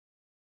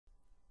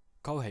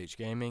ColeH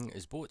Gaming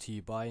is brought to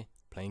you by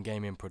Plain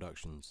Gaming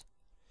Productions.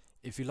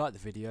 If you like the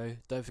video,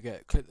 don't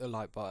forget click the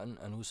like button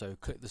and also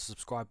click the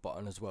subscribe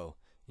button as well.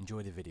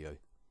 Enjoy the video.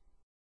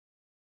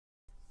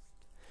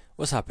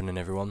 What's happening,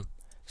 everyone?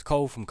 It's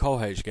Cole from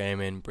ColeH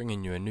Gaming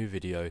bringing you a new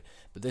video,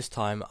 but this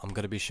time I'm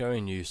going to be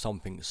showing you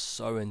something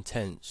so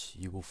intense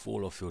you will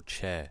fall off your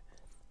chair.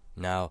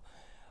 Now,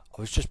 I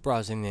was just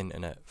browsing the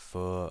internet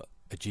for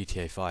a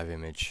GTA 5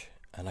 image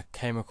and I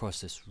came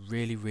across this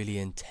really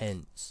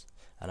intense,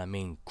 and I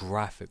mean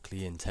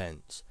graphically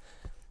intense,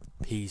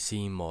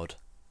 PC mod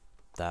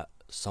that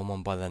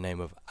someone by the name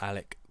of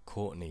Alec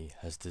Courtney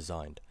has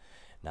designed.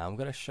 Now I'm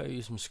going to show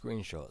you some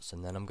screenshots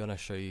and then I'm going to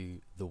show you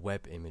the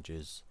web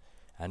images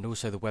and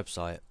also the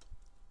website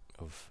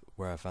of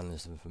where I found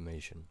this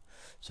information.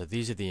 So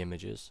these are the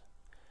images.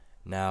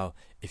 Now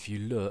if you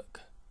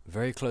look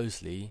very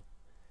closely,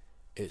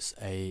 it's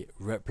a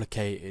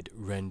replicated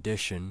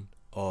rendition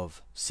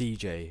of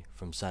CJ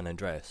from San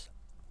Andreas.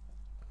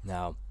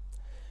 Now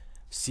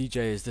CJ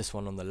is this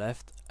one on the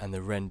left and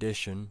the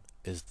rendition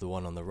is the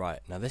one on the right.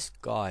 Now this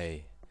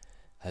guy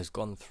has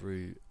gone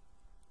through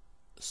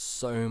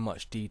so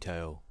much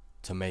detail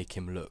to make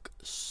him look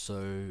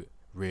so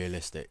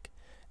realistic.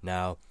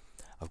 Now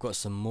I've got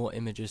some more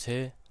images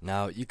here.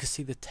 Now you can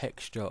see the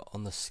texture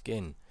on the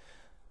skin.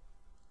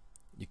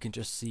 You can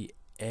just see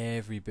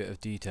every bit of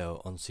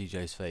detail on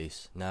CJ's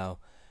face. Now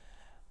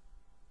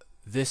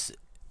this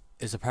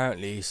is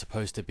apparently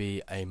supposed to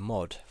be a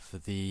mod for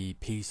the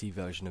PC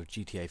version of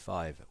GTA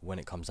 5 when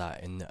it comes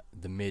out in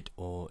the mid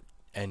or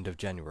end of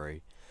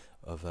January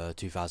of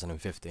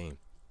 2015.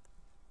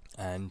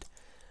 And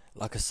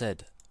like I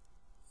said,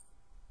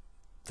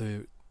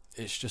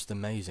 it's just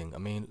amazing. I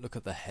mean, look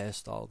at the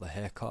hairstyle, the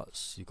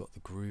haircuts. You've got the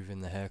groove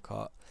in the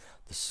haircut,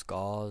 the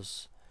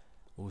scars,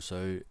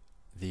 also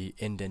the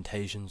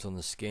indentations on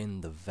the skin,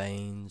 the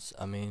veins.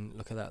 I mean,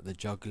 look at that, the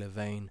jugular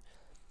vein.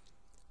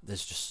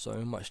 There's just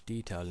so much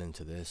detail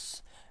into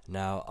this.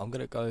 Now I'm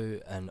gonna go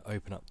and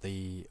open up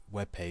the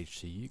web page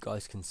so you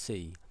guys can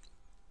see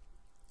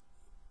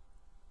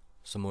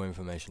some more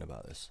information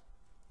about this.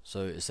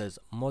 So it says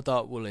mod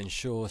art will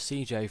ensure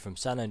CJ from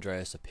San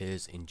Andreas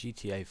appears in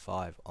GTA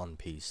 5 on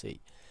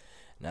PC.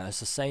 Now it's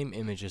the same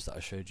images that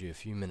I showed you a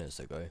few minutes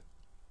ago.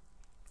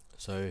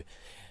 So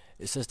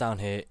it says down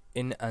here,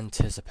 in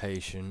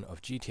anticipation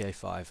of GTA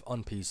 5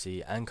 on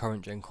PC and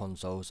current gen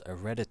consoles, a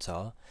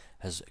Redditor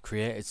has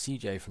created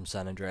CJ from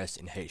San Andreas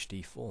in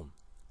HD form.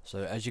 So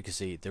as you can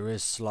see, there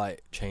is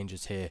slight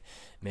changes here.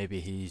 Maybe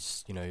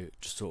he's,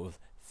 just sort of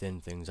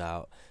thinned things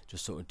out,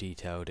 just sort of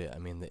detailed it. I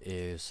mean, the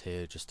ears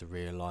here, just to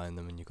realign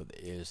them, and you've got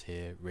the ears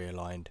here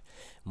realigned,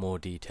 more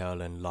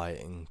detail and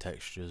lighting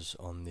textures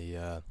on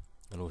the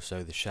and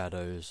also the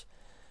shadows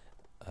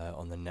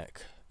on the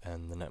neck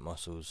and the neck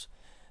muscles.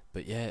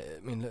 But yeah,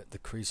 I mean, look, the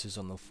creases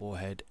on the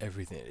forehead,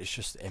 everything, it's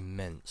just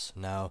immense.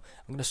 Now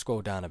I'm going to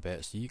scroll down a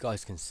bit so you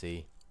guys can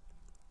see.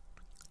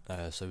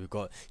 So we've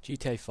got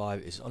GTA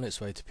 5 is on its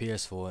way to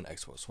PS4 and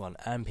Xbox One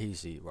and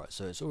PC, right?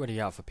 So it's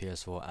already out for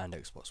PS4 and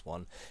Xbox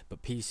One,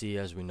 but PC,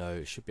 as we know,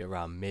 it should be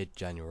around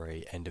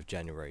mid-January, end of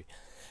January.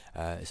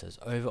 It says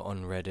over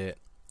on Reddit,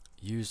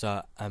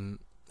 user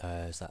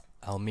is that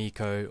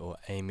Almico or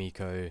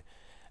Amico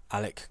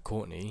Alec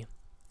Courtney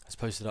has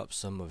posted up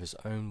some of his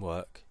own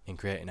work in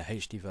creating a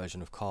HD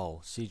version of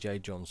Carl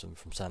CJ Johnson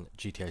from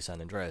GTA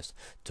San Andreas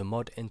to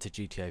mod into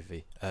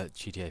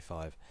GTA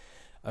 5.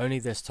 Only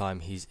this time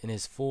he's in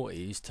his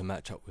 40s to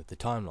match up with the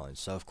timeline.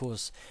 So of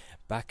course,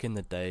 back in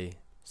the day,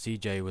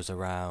 CJ was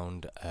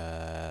around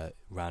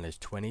his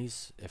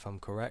 20s, if I'm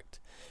correct.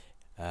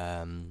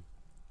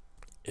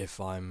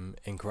 If I'm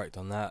incorrect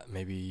on that,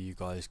 maybe you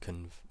guys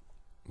can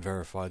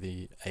verify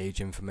the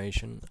age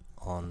information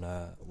on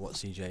what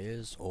CJ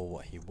is or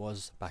what he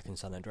was back in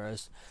San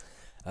Andreas.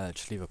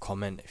 Just leave a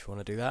comment if you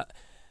want to do that.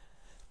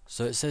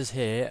 So it says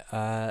here,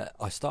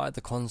 I started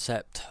the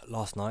concept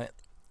last night.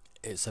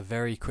 It's a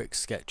very quick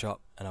sketch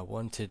up and I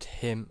want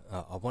him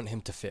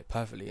to fit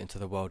perfectly into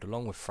the world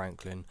along with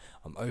Franklin.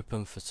 I'm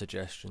open for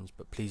suggestions,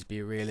 but please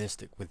be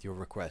realistic with your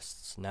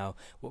requests. Now,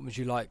 what would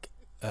you like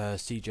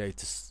CJ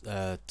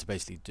to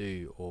basically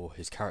do, or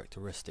his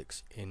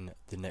characteristics in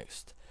the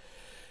next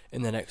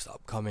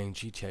upcoming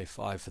GTA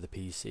 5 for the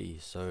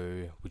PC?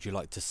 So would you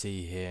like to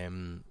see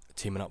him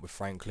teaming up with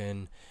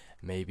Franklin?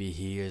 Maybe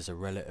he is a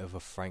relative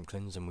of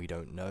Franklin's and we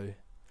don't know.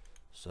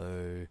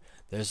 So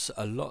there's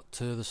a lot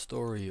to the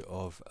story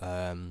of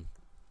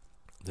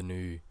the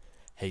new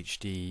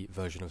HD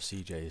version of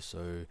CJ.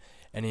 So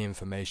any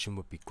information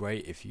would be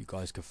great. If you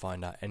guys could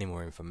find out any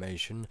more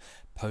information,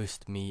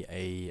 post me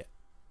a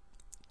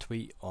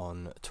tweet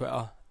on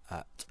Twitter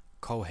at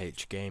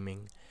ColeH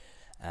Gaming.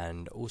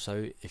 And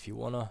also, if you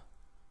wanna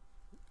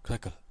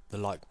click the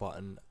like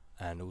button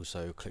and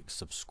also click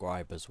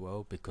subscribe as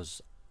well,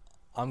 because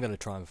I'm going to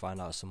try and find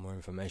out some more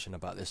information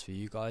about this for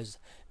you guys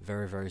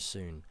very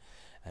soon.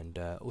 And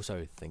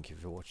also, thank you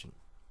for watching.